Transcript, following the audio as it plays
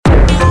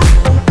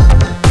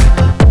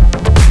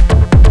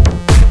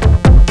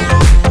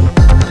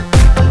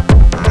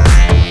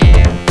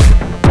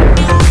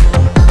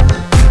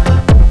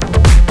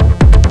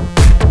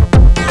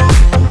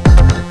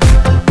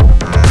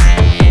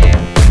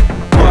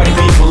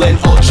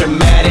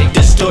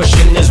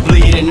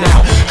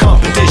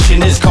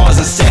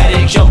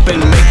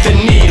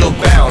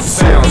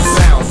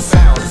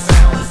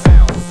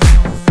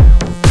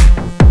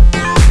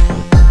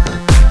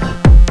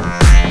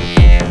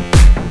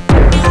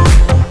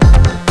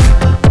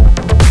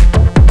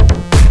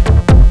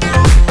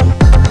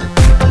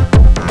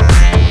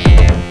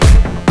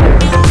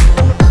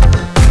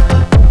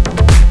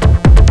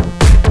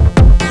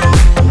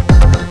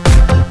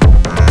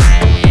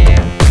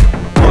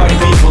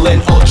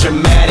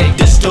ultramatic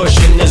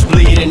distortion is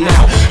bleeding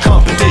out.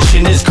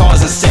 Competition is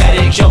causing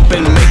static. Jump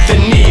and make the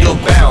needle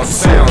bounce.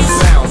 Sound,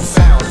 sound,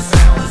 sound,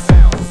 sound,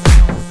 sound.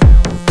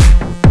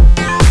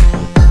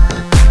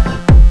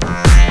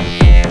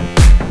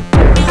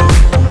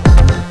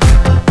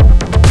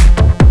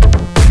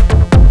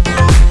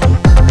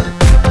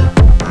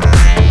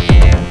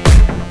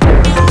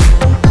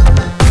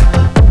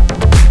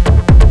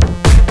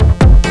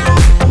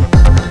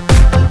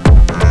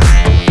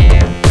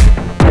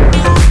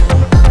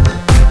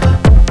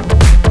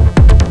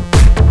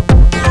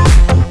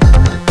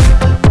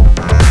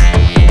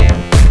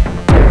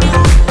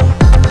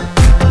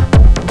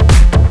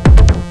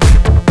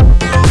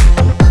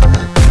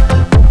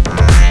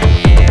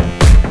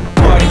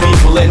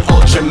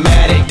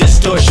 Ultramatic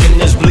distortion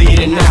is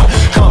bleeding out.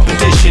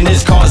 Competition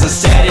is causing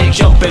static.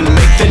 Jump and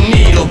make the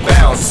needle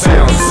bounce.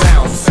 Sound,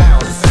 sound,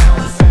 sound,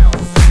 sound, sound.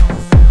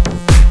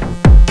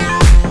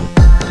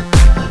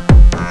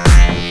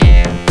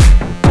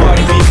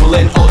 Party people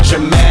in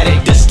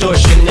ultramatic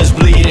distortion is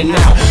bleeding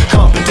out.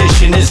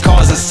 Competition is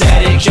causing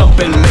static. Jump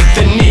and make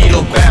the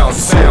needle bounce.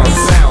 Sound,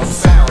 sound,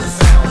 sound,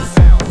 sound,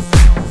 sound.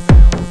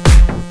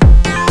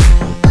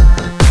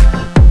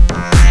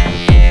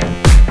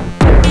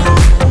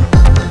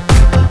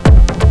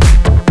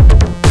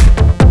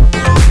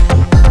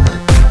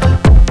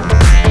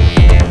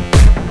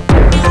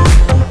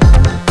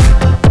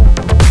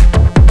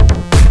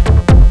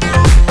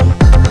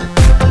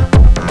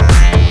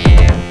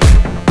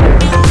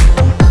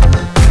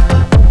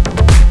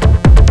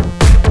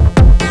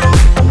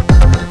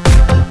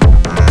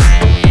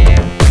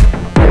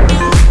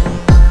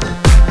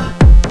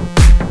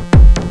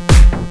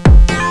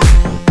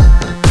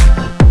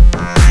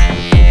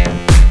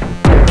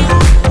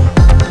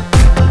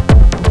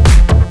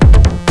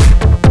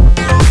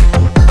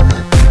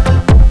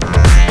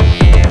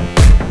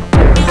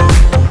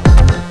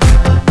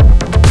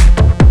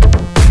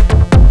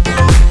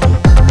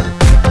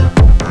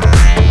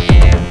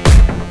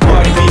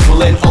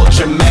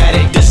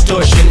 Ultramatic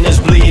distortion is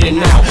bleeding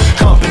out.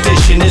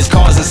 Competition is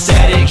causing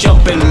static.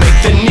 Jump and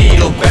make the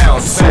needle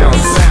bounce. Sound,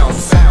 sound,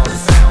 sound,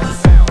 sound,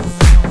 sound.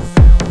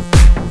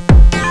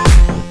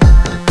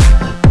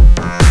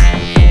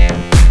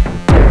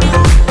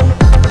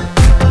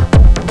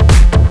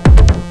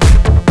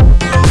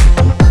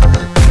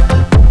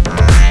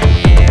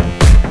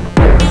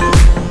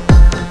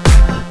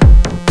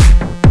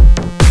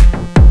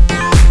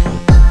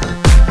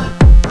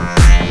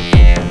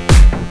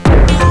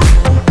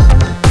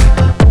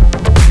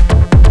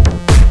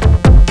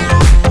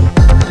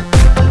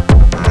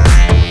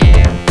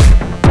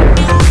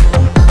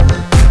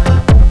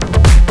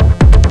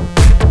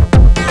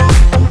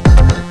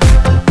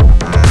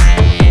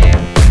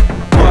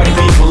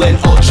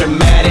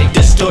 Ultramatic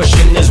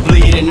distortion is